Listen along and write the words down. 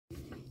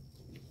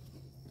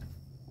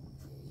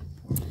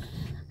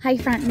Hi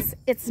friends,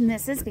 it's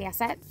Mrs.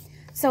 Bassett.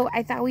 So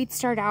I thought we'd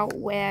start out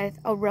with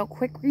a real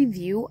quick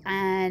review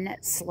on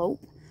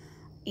slope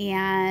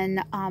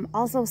and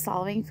also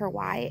solving for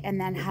y and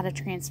then how to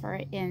transfer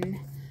it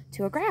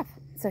into a graph.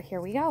 So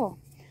here we go.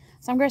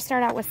 So I'm going to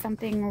start out with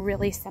something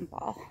really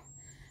simple.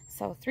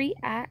 So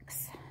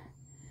 3x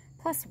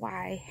plus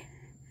y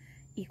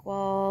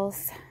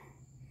equals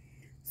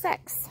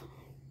 6.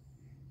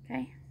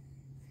 Okay.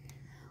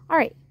 All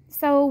right.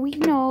 So we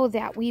know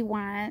that we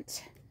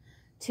want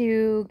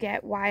to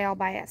get y all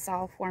by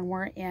itself when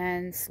we're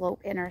in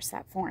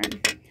slope-intercept form.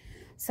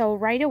 So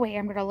right away,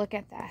 I'm going to look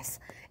at this.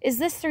 Is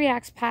this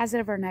 3x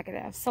positive or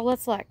negative? So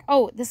let's look.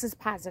 Oh, this is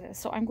positive.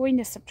 So I'm going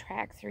to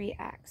subtract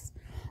 3x.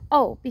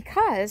 Oh,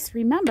 because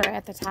remember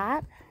at the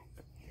top,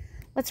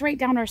 let's write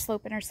down our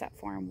slope-intercept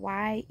form.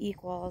 Y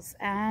equals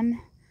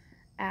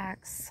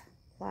mx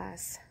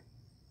plus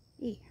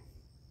e.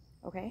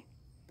 Okay?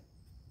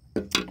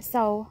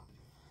 So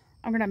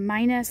I'm going to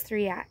minus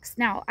 3x.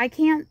 Now, I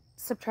can't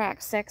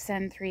subtract 6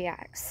 and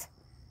 3x.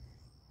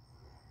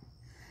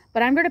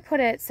 But I'm going to put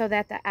it so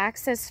that the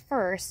x is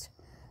first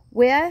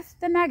with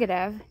the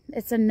negative.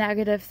 It's a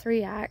negative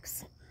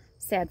 3x.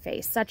 Sad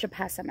face. Such a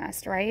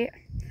pessimist, right?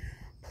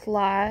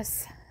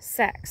 Plus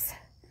 6.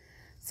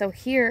 So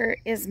here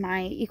is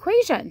my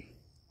equation.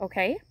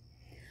 Okay?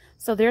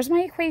 So there's my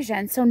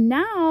equation. So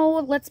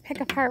now let's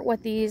pick apart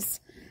what these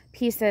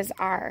pieces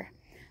are.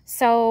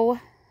 So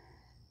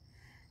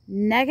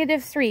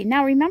 -3.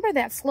 Now remember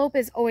that slope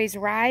is always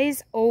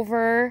rise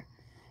over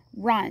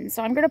run.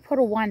 So I'm going to put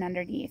a 1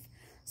 underneath.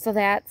 So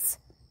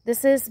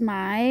this is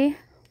my,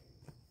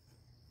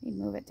 let me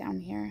move it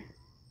down here.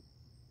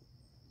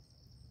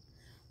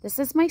 This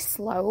is my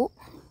slope.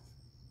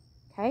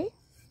 Okay.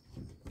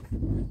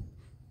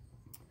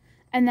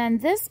 And then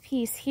this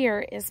piece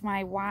here is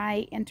my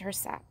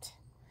y-intercept.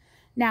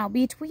 Now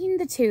between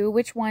the two,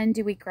 which one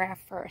do we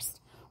graph first?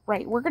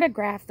 Right, we're going to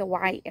graph the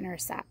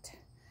y-intercept.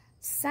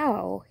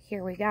 So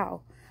here we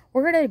go.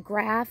 We're going to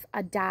graph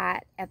a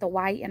dot at the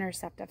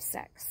y-intercept of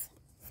 6.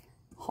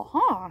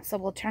 So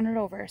we'll turn it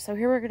over. So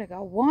here we're going to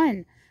go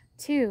 1,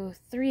 2,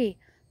 3,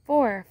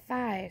 4,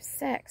 5,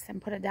 6,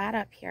 and put a dot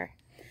up here.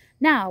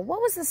 Now, what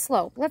was the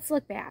slope? Let's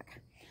look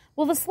back.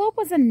 Well, the slope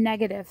was a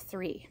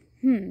 -3.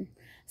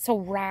 So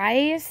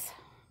rise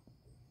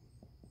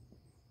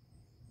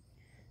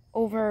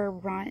over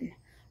run.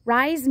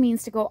 Rise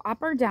means to go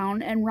up or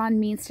down, and run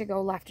means to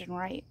go left and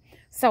right.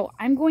 So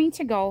I'm going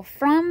to go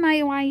from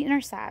my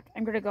y-intercept.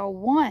 I'm going to go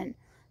 1,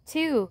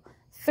 2,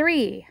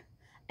 3,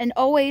 and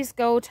always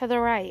go to the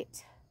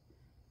right.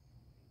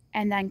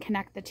 And then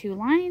connect the two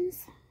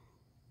lines.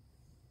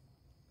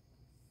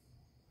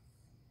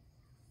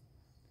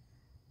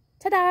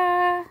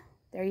 Ta-da!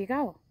 There you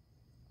go.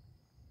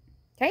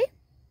 Okay?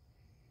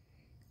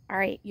 All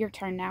right, your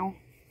turn now.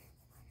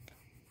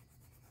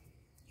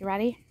 You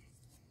ready?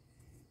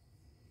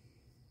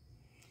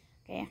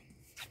 Okay.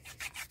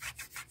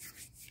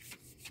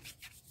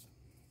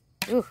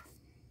 Ooh.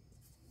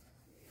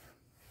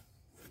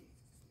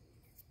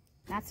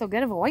 Not so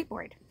good of a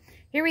whiteboard.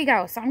 Here we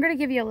go. So I'm going to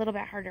give you a little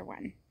bit harder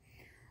one.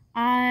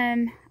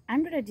 I'm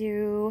going to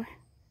do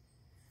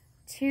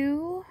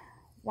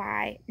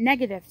 2y,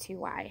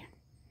 -2y.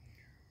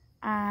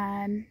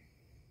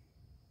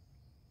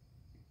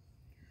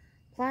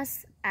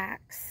 Plus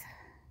x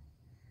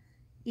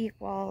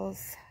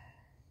equals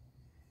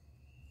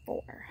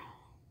 4.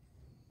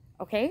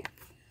 Okay?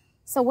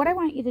 So what I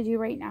want you to do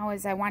right now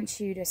is I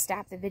want you to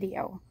stop the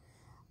video.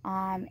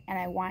 And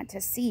I want to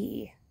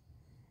see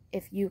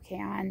if you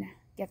can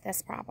get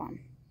this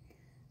problem.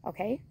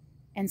 Okay?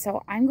 And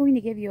so I'm going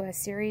to give you a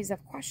series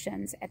of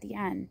questions at the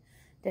end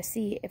to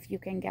see if you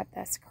can get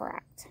this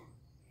correct.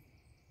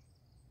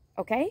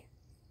 Okay?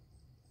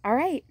 All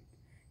right.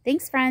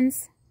 Thanks,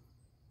 friends.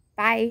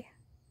 Bye.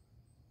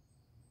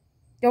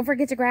 Don't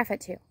forget to graph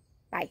it too.